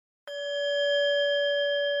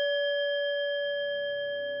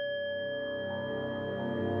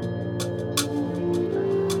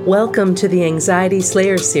Welcome to the Anxiety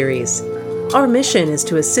Slayer series. Our mission is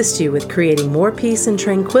to assist you with creating more peace and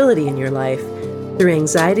tranquility in your life through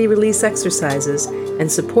anxiety release exercises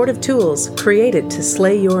and supportive tools created to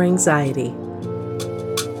slay your anxiety.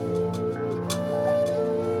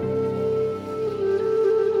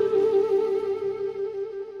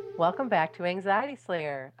 Welcome back to Anxiety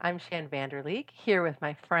Slayer. I'm Shan Vanderleek, here with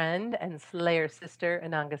my friend and Slayer sister,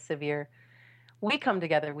 Ananga Sivir. We come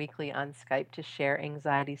together weekly on Skype to share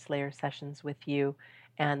Anxiety Slayer sessions with you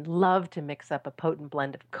and love to mix up a potent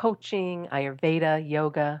blend of coaching, Ayurveda,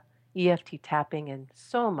 yoga, EFT tapping, and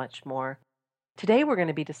so much more. Today we're going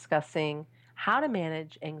to be discussing how to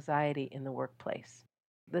manage anxiety in the workplace.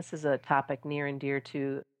 This is a topic near and dear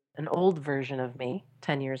to an old version of me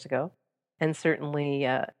 10 years ago, and certainly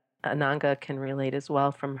Ananga can relate as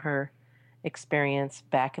well from her experience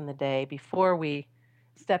back in the day before we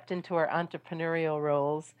stepped into our entrepreneurial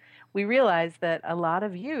roles. We realized that a lot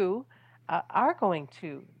of you are going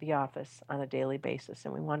to the office on a daily basis,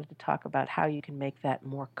 and we wanted to talk about how you can make that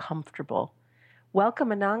more comfortable. Welcome,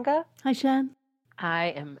 Ananga. Hi, Shan. I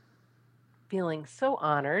am feeling so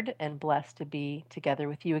honored and blessed to be together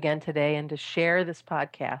with you again today and to share this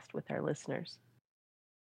podcast with our listeners.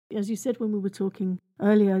 As you said when we were talking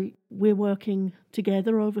earlier, we're working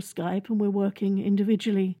together over Skype and we're working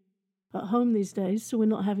individually at home these days, so we're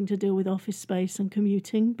not having to deal with office space and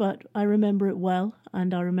commuting, but I remember it well,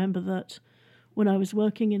 and I remember that when I was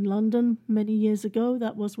working in London many years ago,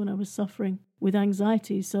 that was when I was suffering with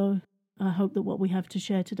anxiety, so I hope that what we have to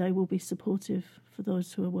share today will be supportive for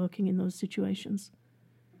those who are working in those situations.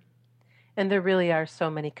 And there really are so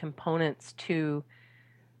many components to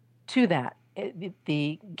that.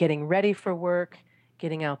 The getting ready for work,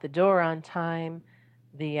 getting out the door on time,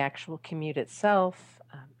 the actual commute itself,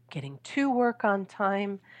 getting to work on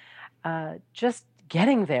time, just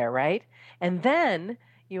getting there, right? And then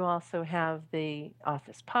you also have the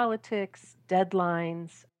office politics,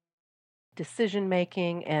 deadlines,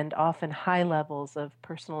 decision-making, and often high levels of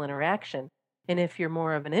personal interaction. And if you're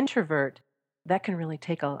more of an introvert, that can really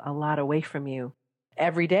take a lot away from you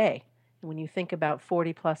every day. When you think about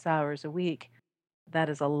 40 plus hours a week, that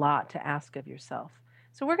is a lot to ask of yourself.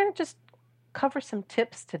 So we're going to just cover some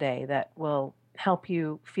tips today that will help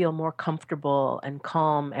you feel more comfortable and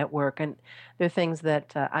calm at work. And they're things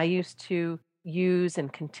that I used to use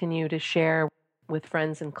and continue to share with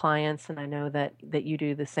friends and clients, and I know that you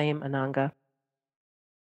do the same, Ananga.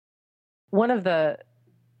 One of the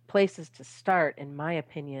places to start, in my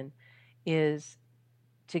opinion, is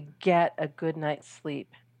to get a good night's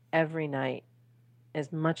sleep every night,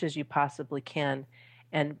 as much as you possibly can.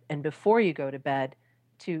 And before you go to bed,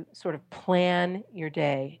 to sort of plan your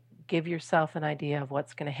day, give yourself an idea of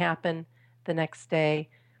what's going to happen the next day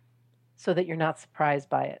so that you're not surprised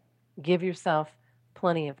by it. Give yourself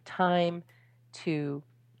plenty of time to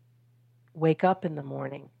wake up in the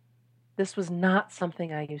morning. This was not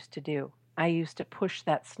something I used to do. I used to push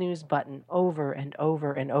that snooze button over and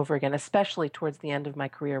over and over again, especially towards the end of my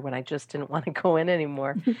career when I just didn't want to go in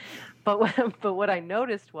anymore. But what I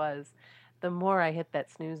noticed was the more I hit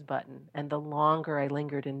that snooze button and the longer I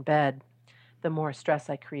lingered in bed, the more stress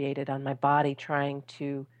I created on my body trying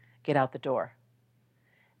to get out the door.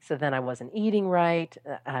 So then I wasn't eating right.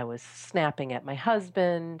 I was snapping at my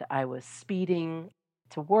husband. I was speeding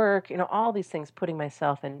to work, all these things, putting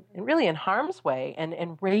myself in really in harm's way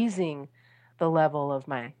and raising the level of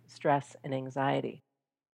my stress and anxiety.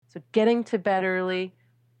 So getting to bed early,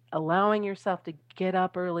 allowing yourself to get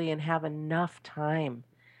up early and have enough time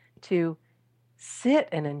to sit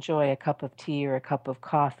and enjoy a cup of tea or a cup of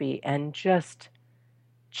coffee and just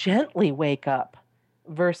gently wake up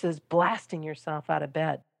versus blasting yourself out of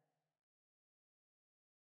bed.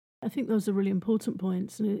 I think those are really important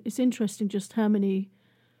points, and it's interesting just how many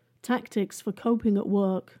tactics for coping at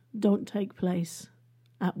work don't take place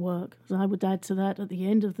at work. So I would add to that, at the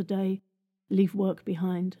end of the day, leave work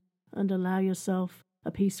behind and allow yourself a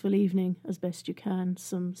peaceful evening as best you can,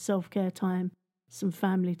 some self-care time, some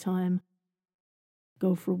family time.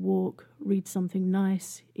 Go for a walk, read something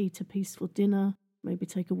nice, eat a peaceful dinner, maybe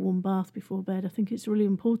take a warm bath before bed. I think it's really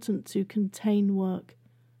important to contain work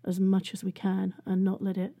as much as we can and not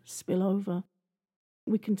let it spill over.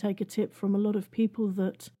 We can take a tip from a lot of people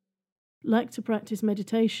that like to practice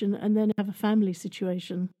meditation and then have a family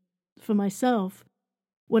situation. For myself,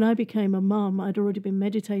 when I became a mum, I'd already been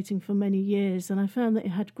meditating for many years, and I found that it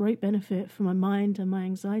had great benefit for my mind and my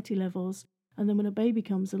anxiety levels. And then when a baby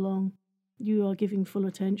comes along, you are giving full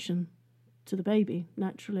attention to the baby,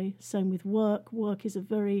 naturally. Same with work. Work is a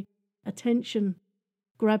very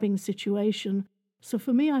attention-grabbing situation So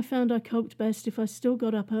for me, I found I coped best if I still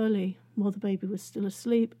got up early while the baby was still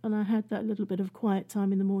asleep, and I had that little bit of quiet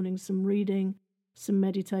time in the morning, some reading, some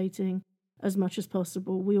meditating, as much as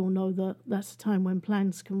possible. We all know that that's a time when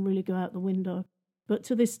plans can really go out the window. But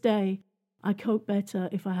to this day, I cope better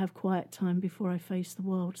if I have quiet time before I face the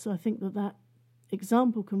world. So I think that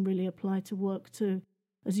example can really apply to work too.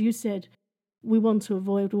 As you said, we want to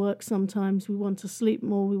avoid work sometimes. We want to sleep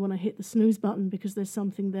more. We want to hit the snooze button because there's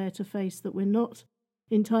something there to face that we're not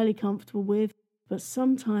entirely comfortable with. But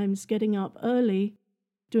sometimes getting up early,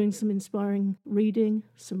 doing some inspiring reading,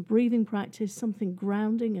 some breathing practice, something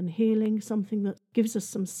grounding and healing, something that gives us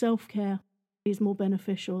some self-care is more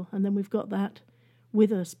beneficial. And then we've got that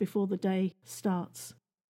with us before the day starts.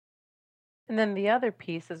 And then the other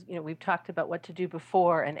piece is, we've talked about what to do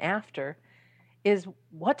before and after, is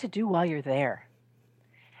what to do while you're there.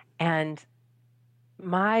 And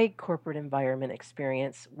my corporate environment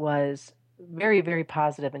experience was very, very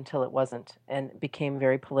positive until it wasn't, and became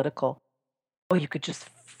very political. Oh, you could just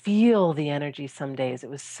feel the energy some days. It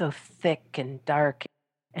was so thick and dark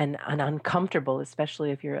and uncomfortable, especially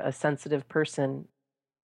if you're a sensitive person.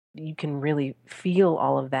 You can really feel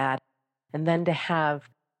all of that. And then to have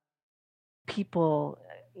people,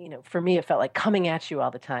 for me, it felt like coming at you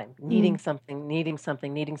all the time, needing something, needing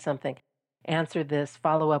something, needing something. Answer this,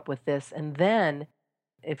 follow up with this. And then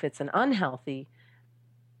if it's an unhealthy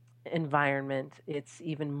environment, it's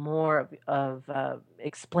even more of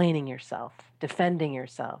explaining yourself, defending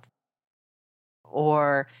yourself.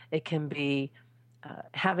 Or it can be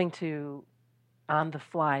having to, on the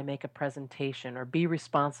fly, make a presentation or be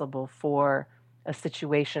responsible for a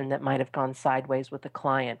situation that might have gone sideways with a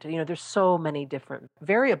client. There's so many different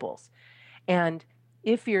variables. And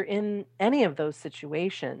if you're in any of those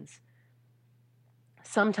situations,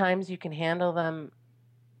 sometimes you can handle them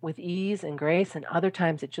with ease and grace, and other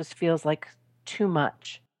times it just feels like too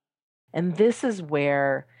much. And this is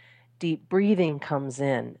where deep breathing comes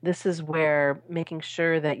in. This is where making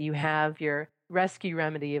sure that you have your rescue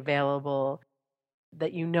remedy available,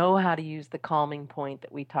 that you know how to use the calming point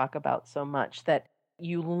that we talk about so much, that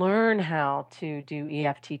you learn how to do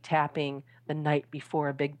EFT tapping the night before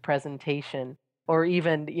a big presentation, or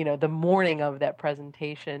even, the morning of that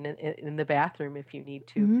presentation in the bathroom if you need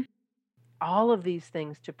to. Mm-hmm. All of these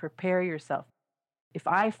things to prepare yourself. If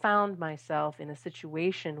I found myself in a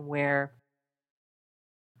situation where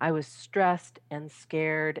I was stressed and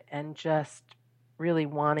scared and just really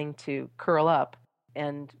wanting to curl up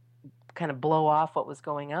and kind of blow off what was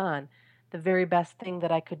going on, the very best thing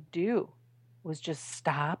that I could do was just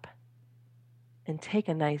stop and take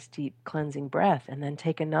a nice deep cleansing breath, and then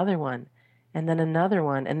take another one, and then another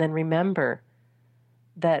one, and then remember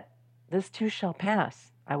that this too shall pass.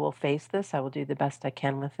 I will face this. I will do the best I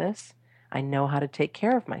can with this. I know how to take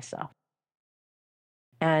care of myself.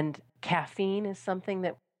 And caffeine is something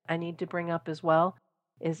that I need to bring up as well,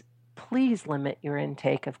 is please limit your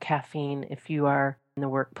intake of caffeine if you are in the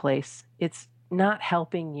workplace. It's not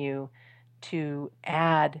helping you to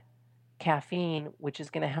add caffeine, which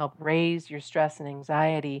is going to help raise your stress and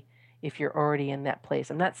anxiety if you're already in that place.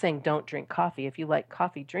 I'm not saying don't drink coffee. If you like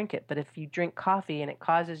coffee, drink it. But if you drink coffee and it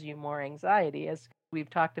causes you more anxiety, as we've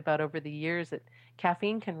talked about over the years, that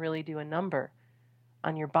caffeine can really do a number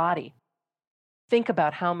on your body. Think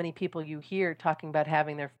about how many people you hear talking about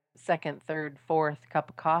having their second, third, fourth cup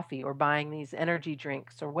of coffee, or buying these energy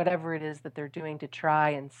drinks, or whatever it is that they're doing to try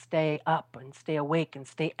and stay up and stay awake and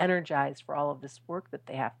stay energized for all of this work that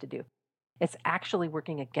they have to do. It's actually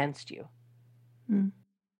working against you.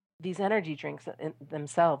 These energy drinks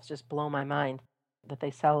themselves just blow my mind that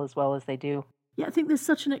they sell as well as they do. Yeah, I think there's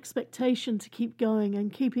such an expectation to keep going,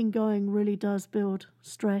 and keeping going really does build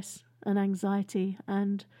stress and anxiety,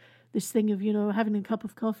 and this thing of, having a cup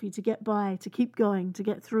of coffee to get by, to keep going, to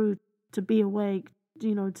get through, to be awake,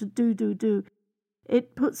 to do.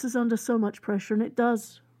 It puts us under so much pressure, and it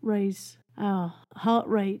does raise our heart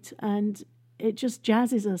rate, and it just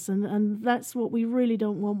jazzes us, and that's what we really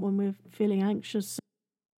don't want when we're feeling anxious.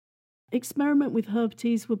 Experiment with herb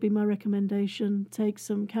teas would be my recommendation. Take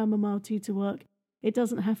some chamomile tea to work. It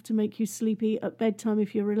doesn't have to make you sleepy at bedtime.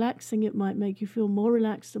 If you're relaxing, it might make you feel more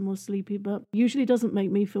relaxed and more sleepy, but usually doesn't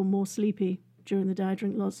make me feel more sleepy during the day. I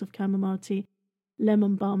drink lots of chamomile tea.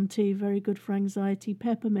 Lemon balm tea, very good for anxiety.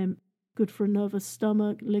 Peppermint, good for a nervous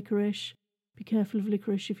stomach. Licorice, be careful of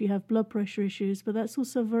licorice if you have blood pressure issues, but that's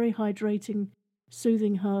also a very hydrating,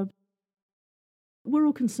 soothing herb. We're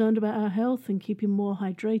all concerned about our health and keeping more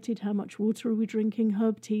hydrated. How much water are we drinking?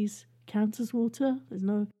 Herb teas count as water. There's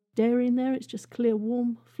no dairy in there. It's just clear,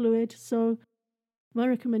 warm fluid. So my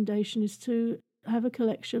recommendation is to have a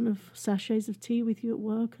collection of sachets of tea with you at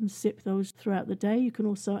work and sip those throughout the day. You can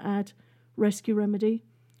also add Rescue Remedy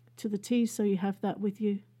to the tea, so you have that with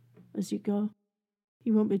you as you go.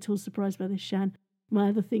 You won't be at all surprised by this, Shan. My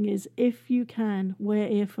other thing is, if you can wear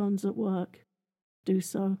earphones at work, do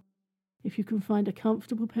so. If you can find a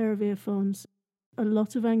comfortable pair of earphones, a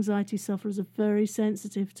lot of anxiety sufferers are very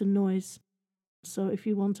sensitive to noise. So if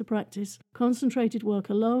you want to practice concentrated work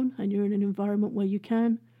alone and you're in an environment where you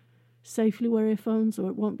can safely wear earphones, or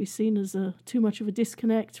it won't be seen as too much of a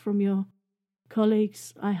disconnect from your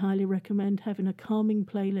colleagues, I highly recommend having a calming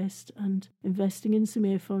playlist and investing in some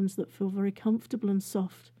earphones that feel very comfortable and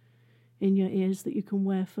soft in your ears that you can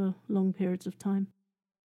wear for long periods of time.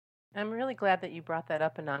 I'm really glad that you brought that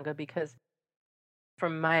up, Ananga, because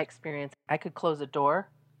from my experience, I could close a door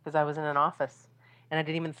because I was in an office. And I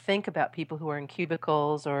didn't even think about people who are in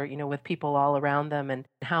cubicles or, with people all around them and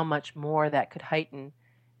how much more that could heighten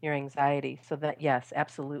your anxiety. So that, yes,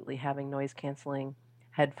 absolutely, having noise-canceling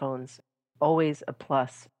headphones, always a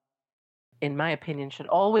plus, in my opinion, should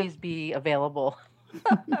always be available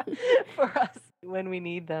for us when we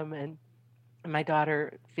need them. And my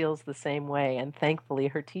daughter feels the same way. And thankfully,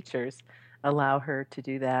 her teachers allow her to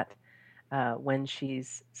do that when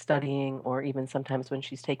she's studying, or even sometimes when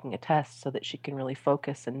she's taking a test, so that she can really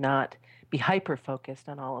focus and not be hyper-focused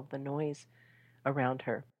on all of the noise around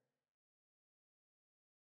her.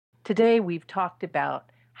 Today, we've talked about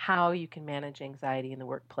how you can manage anxiety in the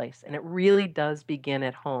workplace, and it really does begin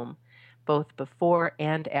at home, both before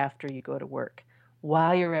and after you go to work.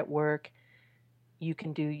 While you're at work, you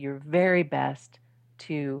can do your very best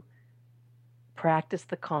to practice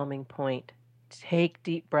the calming point. Take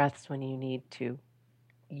deep breaths when you need to.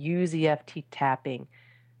 Use EFT tapping.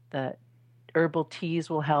 The herbal teas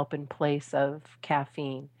will help in place of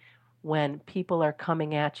caffeine. When people are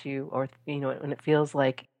coming at you, or when it feels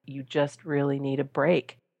like you just really need a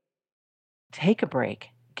break, take a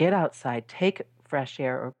break. Get outside, take fresh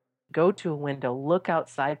air, or go to a window, look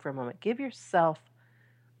outside for a moment. Give yourself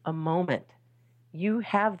a moment. You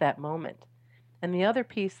have that moment. And the other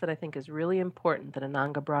piece that I think is really important that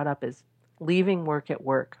Ananga brought up is leaving work at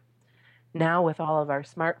work. Now, with all of our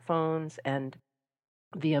smartphones and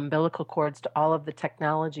the umbilical cords to all of the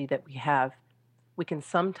technology that we have, we can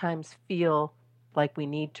sometimes feel like we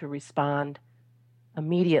need to respond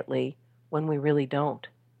immediately when we really don't.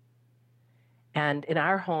 And in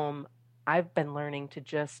our home, I've been learning to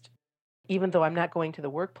just, even though I'm not going to the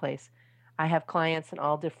workplace, I have clients in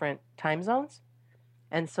all different time zones.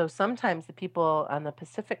 And so sometimes the people on the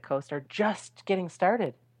Pacific coast are just getting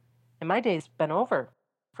started. And my day's been over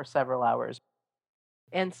for several hours.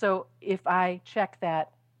 And so if I check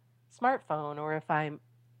that smartphone, or if I'm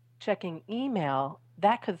checking email,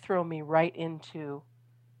 that could throw me right into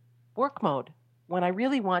work mode when I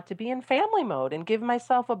really want to be in family mode and give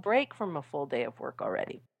myself a break from a full day of work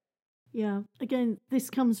already. Yeah. Again, this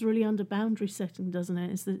comes really under boundary setting, doesn't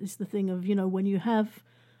it? It's the thing of, when you have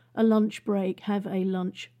a lunch break, have a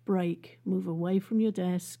lunch break. Move away from your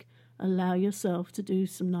desk. Allow yourself to do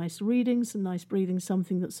some nice reading, some nice breathing,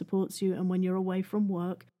 something that supports you. And when you're away from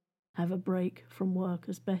work, have a break from work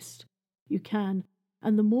as best you can.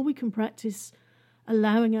 And the more we can practice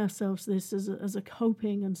allowing ourselves this as a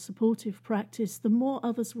coping and supportive practice, the more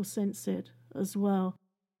others will sense it as well.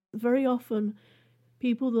 Very often,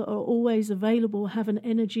 people that are always available have an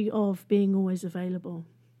energy of being always available.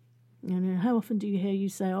 How often do you hear you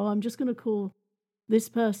say, "Oh, I'm just going to call this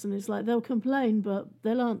person"? It's like they'll complain, but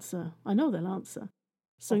they'll answer. I know they'll answer.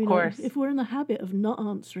 So, of course, if we're in the habit of not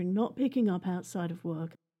answering, not picking up outside of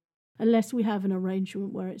work, unless we have an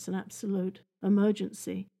arrangement where it's an absolute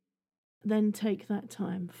emergency, then take that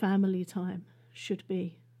time. Family time should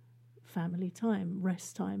be family time,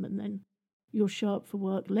 rest time, and then you'll show up for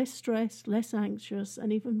work less stressed, less anxious,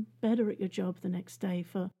 and even better at your job the next day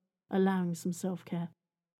for allowing some self-care.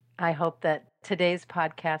 I hope that today's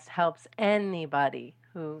podcast helps anybody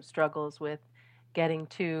who struggles with getting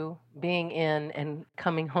to, being in, and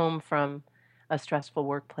coming home from a stressful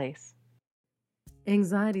workplace.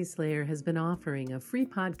 Anxiety Slayer has been offering a free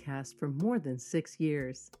podcast for more than 6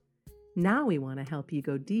 years. Now we want to help you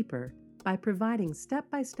go deeper by providing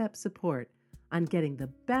step-by-step support on getting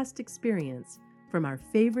the best experience from our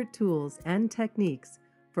favorite tools and techniques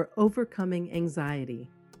for overcoming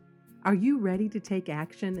anxiety. Are you ready to take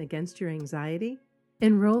action against your anxiety?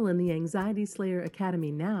 Enroll in the Anxiety Slayer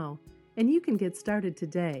Academy now, and you can get started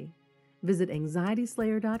today. Visit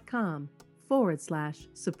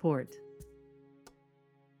anxietyslayer.com/support.